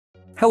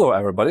Hello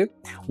everybody!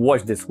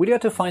 Watch this video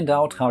to find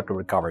out how to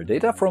recover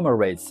data from a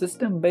RAID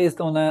system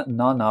based on a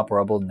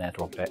non-operable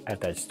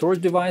network-attached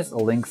storage device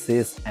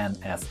Linksys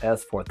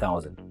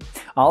NSS4000.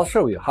 I'll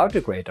show you how to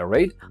create a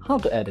RAID, how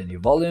to add a new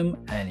volume,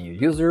 a new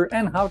user,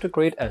 and how to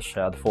create a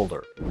shared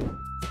folder.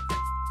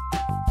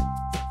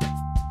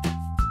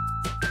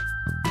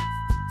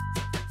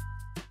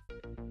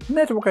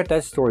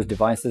 Network-attached storage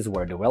devices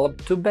were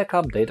developed to back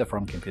up data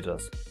from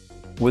computers.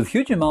 With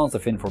huge amounts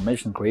of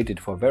information created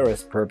for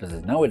various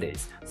purposes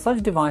nowadays,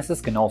 such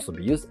devices can also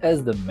be used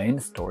as the main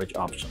storage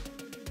option.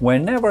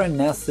 Whenever a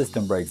NAS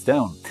system breaks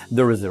down,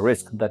 there is a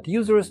risk that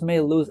users may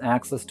lose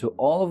access to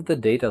all of the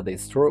data they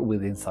store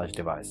within such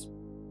device.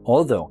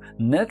 Although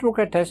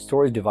network-attached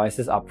storage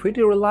devices are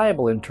pretty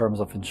reliable in terms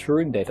of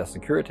ensuring data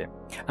security,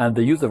 and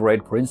the use of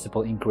RAID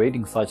principle in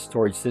creating such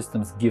storage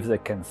systems gives a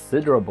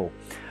considerable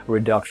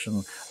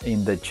reduction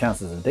in the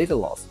chances of data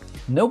loss,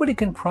 nobody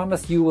can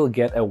promise you will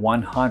get a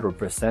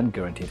 100%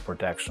 guaranteed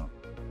protection.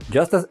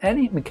 Just as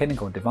any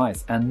mechanical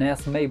device, a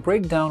NAS may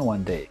break down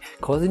one day,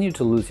 causing you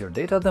to lose your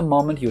data the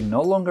moment you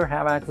no longer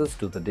have access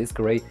to the disk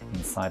array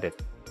inside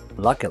it.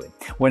 Luckily,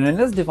 when a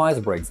NAS device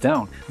breaks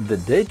down, the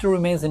data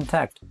remains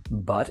intact,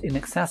 but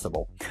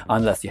inaccessible,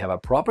 unless you have a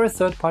proper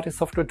third-party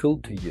software tool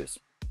to use.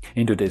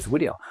 In today's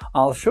video,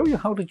 I'll show you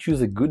how to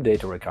choose a good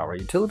data recovery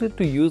utility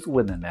to use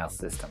with a NAS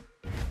system.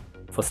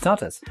 For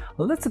starters,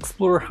 let's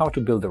explore how to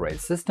build a RAID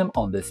system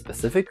on this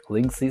specific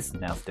Linksys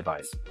NAS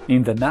device.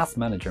 In the NAS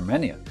Manager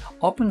menu,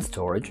 open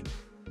Storage,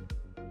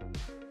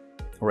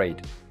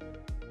 RAID.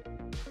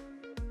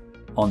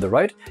 On the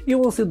right, you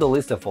will see the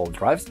list of all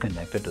drives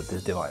connected to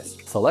this device.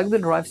 Select the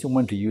drives you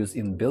want to use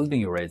in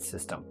building your RAID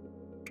system.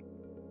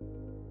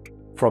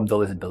 From the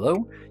list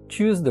below,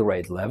 choose the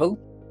RAID level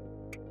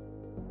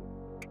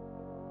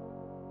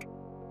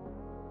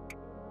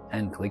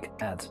and click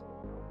Add.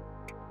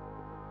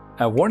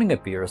 A warning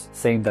appears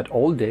saying that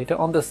all data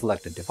on the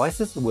selected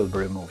devices will be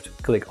removed.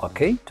 Click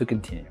OK to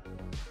continue.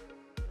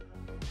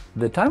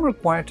 The time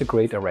required to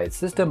create a RAID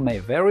system may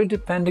vary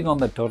depending on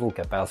the total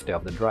capacity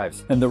of the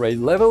drives and the RAID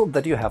level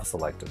that you have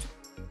selected.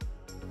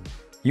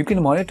 You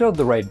can monitor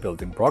the RAID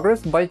building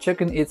progress by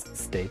checking its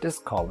status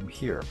column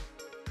here.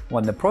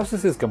 When the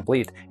process is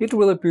complete, it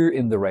will appear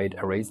in the RAID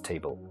arrays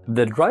table.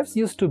 The drives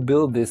used to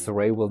build this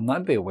array will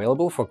not be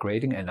available for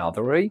creating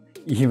another array,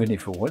 even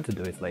if you want to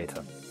do it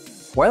later.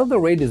 While the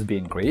RAID is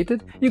being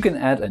created, you can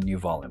add a new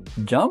volume.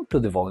 Jump to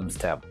the Volumes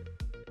tab.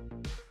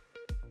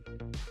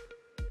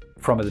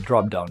 From the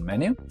drop-down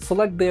menu,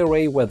 select the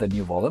array where the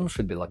new volume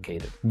should be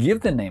located.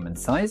 Give the name and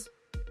size,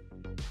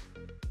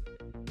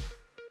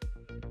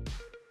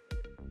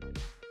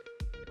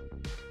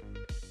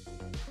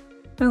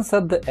 and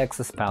set the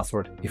access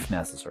password if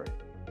necessary.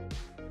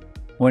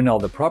 When all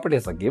the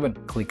properties are given,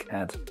 click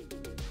Add.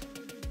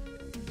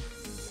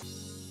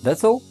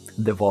 That's all,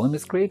 the volume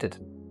is created.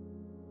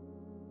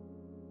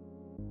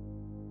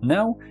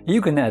 Now you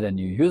can add a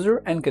new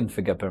user and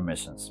configure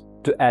permissions.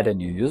 To add a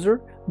new user,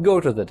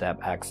 go to the tab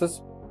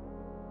Access,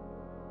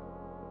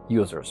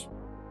 Users.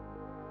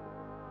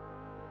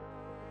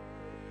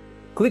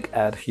 Click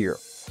Add here.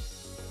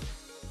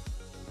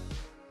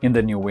 In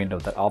the new window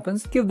that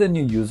opens, give the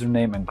new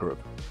username and group.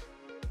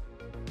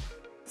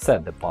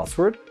 Set the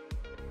password,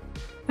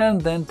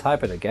 and then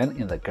type it again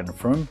in the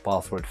Confirm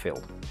Password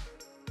field.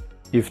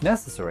 If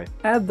necessary,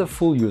 add the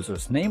full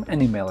user's name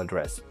and email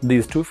address.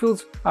 These two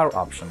fields are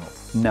optional.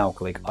 Now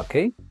click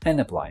OK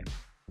and Apply.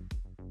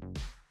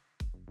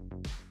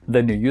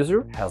 The new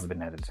user has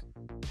been added.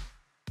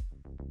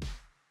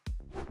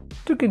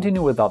 To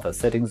continue with other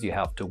settings, you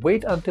have to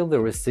wait until the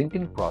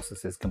resyncing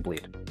process is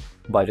complete.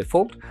 By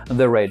default,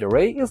 the RAID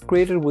array is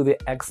created with the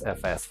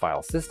XFS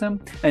file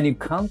system, and you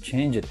can't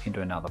change it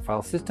into another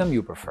file system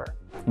you prefer.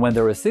 When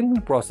the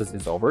resyncing process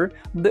is over,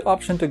 the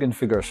option to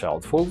configure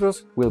shared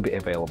folders will be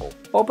available.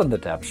 Open the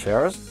tab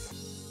Shares,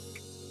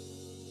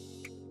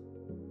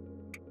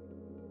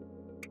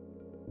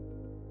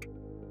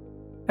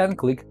 and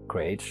click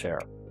Create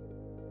Share.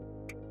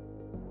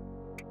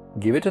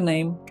 Give it a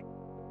name,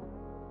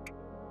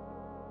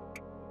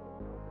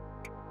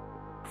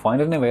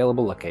 find an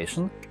available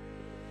location,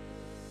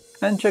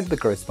 and check the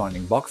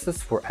corresponding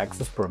boxes for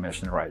access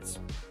permission rights.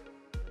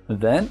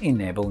 Then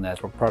enable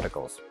network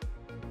protocols.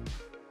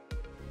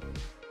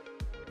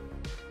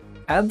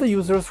 Add the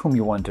users whom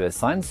you want to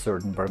assign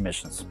certain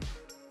permissions.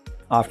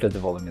 After the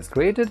volume is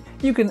created,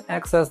 you can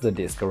access the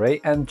disk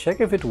array and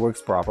check if it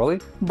works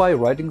properly by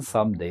writing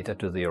some data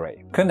to the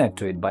array. Connect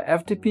to it by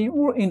FTP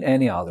or in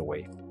any other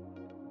way.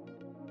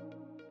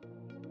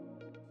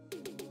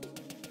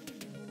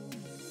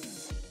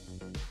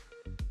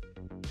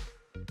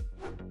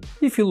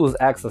 If you lose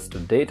access to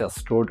data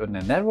stored on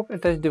a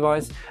network-attached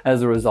device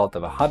as a result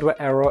of a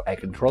hardware error, a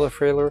controller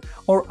failure,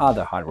 or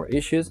other hardware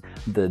issues,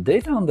 the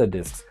data on the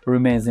disks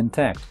remains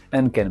intact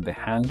and can be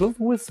handled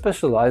with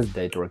specialized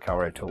data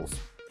recovery tools.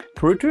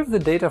 To retrieve the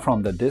data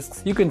from the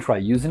disks, you can try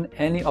using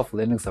any of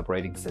Linux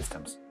operating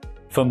systems.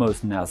 For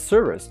most NAS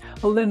servers,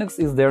 Linux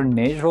is their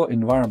natural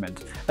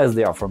environment, as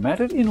they are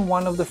formatted in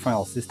one of the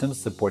file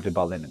systems supported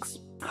by Linux.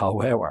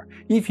 However,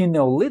 if you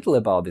know little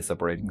about this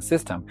operating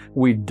system,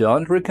 we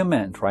don't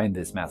recommend trying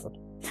this method.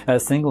 A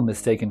single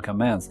mistake in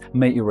commands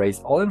may erase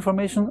all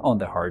information on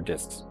the hard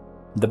disks.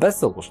 The best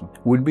solution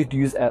would be to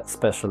use a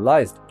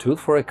specialized tool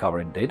for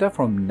recovering data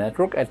from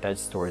network-attached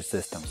storage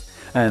systems,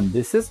 and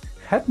this is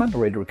Hetman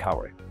RAID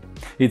Recovery.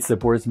 It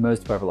supports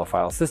most popular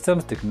file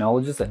systems,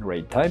 technologies, and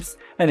RAID types,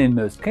 and in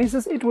most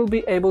cases it will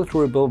be able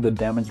to rebuild the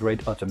damaged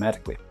RAID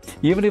automatically,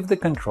 even if the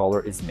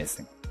controller is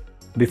missing.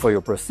 Before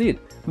you proceed,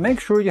 make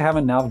sure you have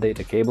enough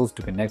data cables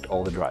to connect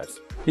all the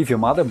drives. If your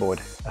motherboard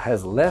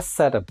has less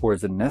setup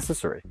ports than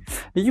necessary,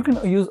 you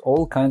can use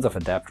all kinds of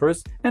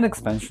adapters and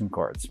expansion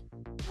cords.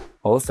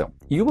 Also,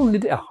 you will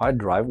need a hard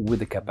drive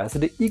with a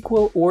capacity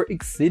equal or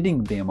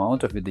exceeding the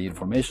amount of the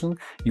information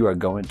you are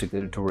going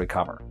to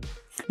recover.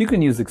 You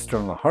can use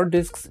external hard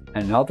disks,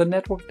 another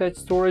network-attached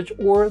storage,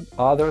 or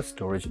other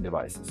storage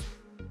devices.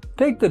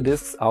 Take the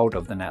disks out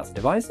of the NAS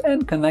device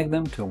and connect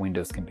them to a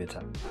Windows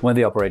computer. When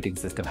the operating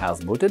system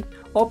has booted,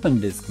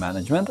 open Disk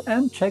Management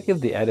and check if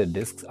the added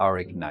disks are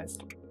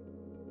recognized.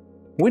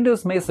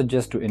 Windows may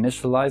suggest to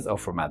initialize or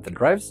format the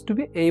drives to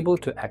be able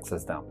to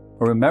access them.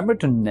 Remember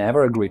to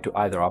never agree to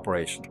either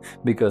operation,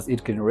 because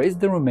it can erase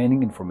the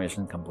remaining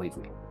information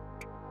completely.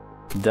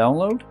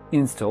 Download,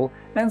 install,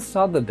 and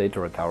start the data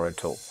recovery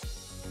tool.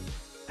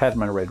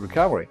 Hetman RAID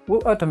Recovery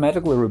will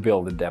automatically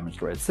rebuild the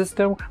damaged RAID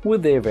system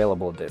with the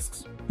available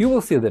disks. You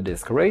will see the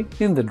disk array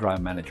in the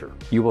Drive Manager.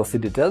 You will see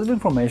detailed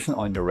information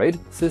on the RAID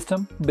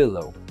system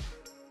below.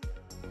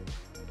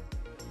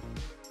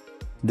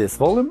 This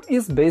volume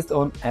is based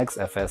on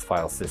XFS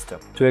file system.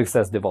 To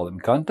access the volume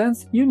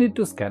contents, you need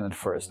to scan it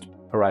first.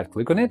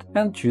 Right-click on it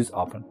and choose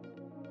Open.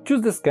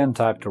 Choose the scan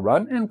type to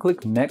run and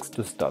click Next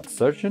to start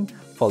searching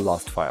for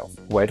lost files.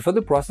 Wait for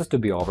the process to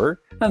be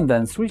over and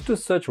then switch to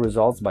search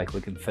results by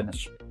clicking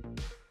Finish.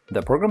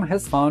 The program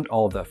has found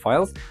all the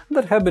files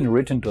that have been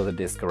written to the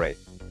disk array.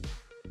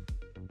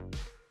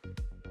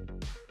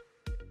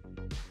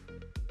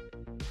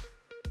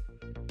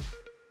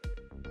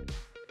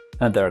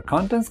 And their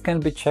contents can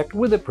be checked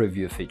with the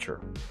Preview feature.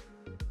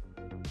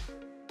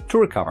 To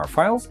recover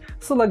files,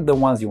 select the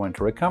ones you want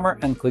to recover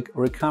and click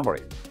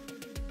Recovery.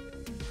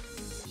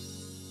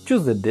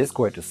 Choose the disk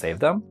where to save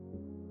them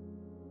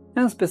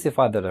and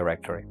specify the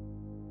directory.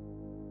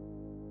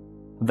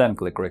 Then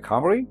click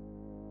Recovery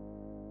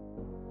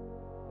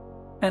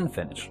and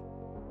Finish.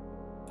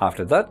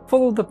 After that,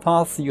 follow the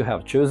paths you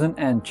have chosen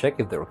and check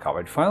if the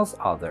recovered files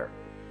are there.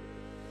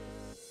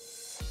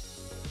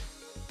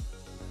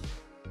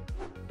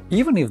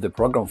 Even if the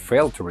program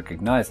failed to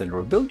recognize and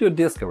rebuild your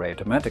disk array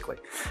automatically,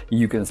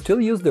 you can still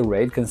use the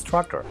RAID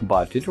Constructor,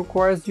 but it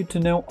requires you to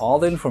know all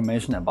the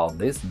information about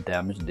this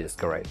damaged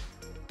disk array.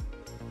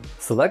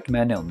 Select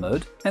Manual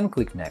Mode and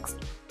click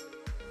Next.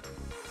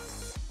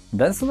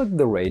 Then select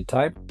the RAID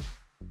type,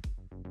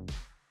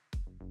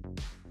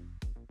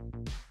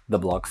 the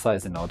block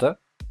size in order,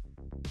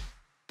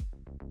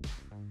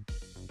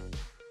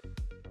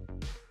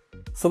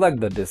 select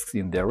the disks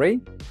in the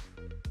array,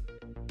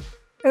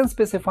 and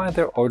specify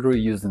their order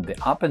using the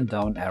up and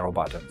down arrow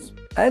buttons.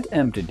 Add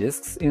empty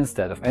disks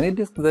instead of any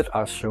disks that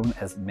are shown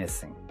as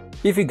missing.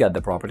 If you get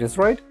the properties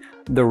right,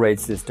 the RAID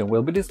system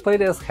will be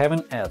displayed as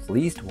having at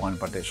least one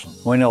partition.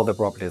 When all the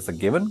properties are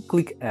given,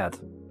 click Add.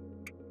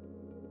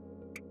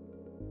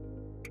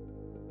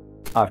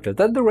 After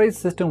that, the RAID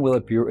system will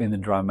appear in the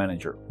Drive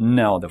Manager.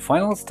 Now the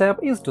final step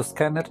is to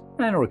scan it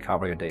and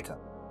recover your data.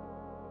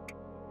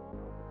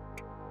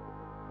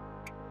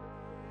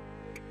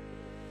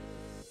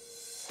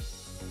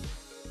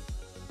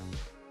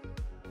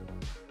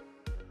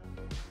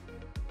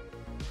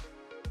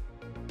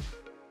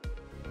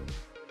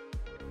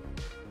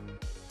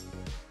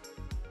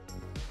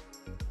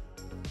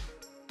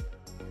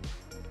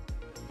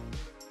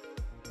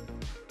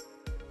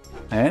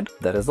 And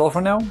that is all for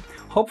now.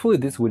 Hopefully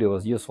this video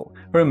was useful.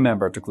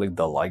 Remember to click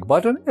the like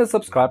button and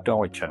subscribe to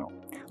our channel.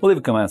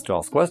 Leave comments to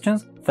ask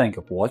questions. Thank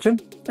you for watching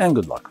and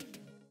good luck.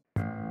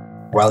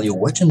 While you're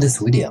watching this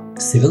video,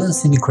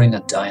 civilians in Ukraine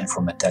are dying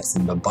from attacks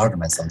and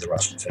bombardments of the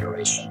Russian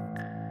Federation.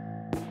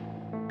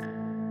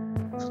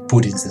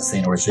 Putin's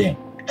insane regime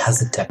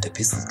has attacked a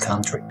peaceful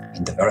country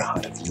in the very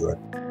heart of Europe.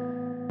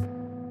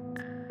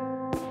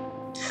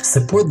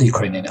 Support the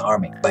Ukrainian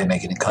army by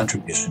making a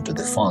contribution to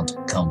the fund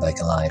Come Back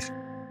Alive.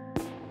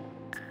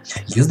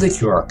 Use the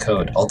QR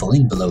code or the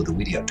link below the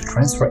video to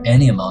transfer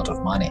any amount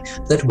of money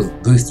that will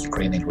boost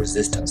Ukrainian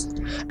resistance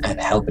and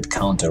help it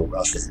counter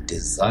Russia's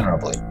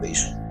dishonorable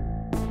invasion.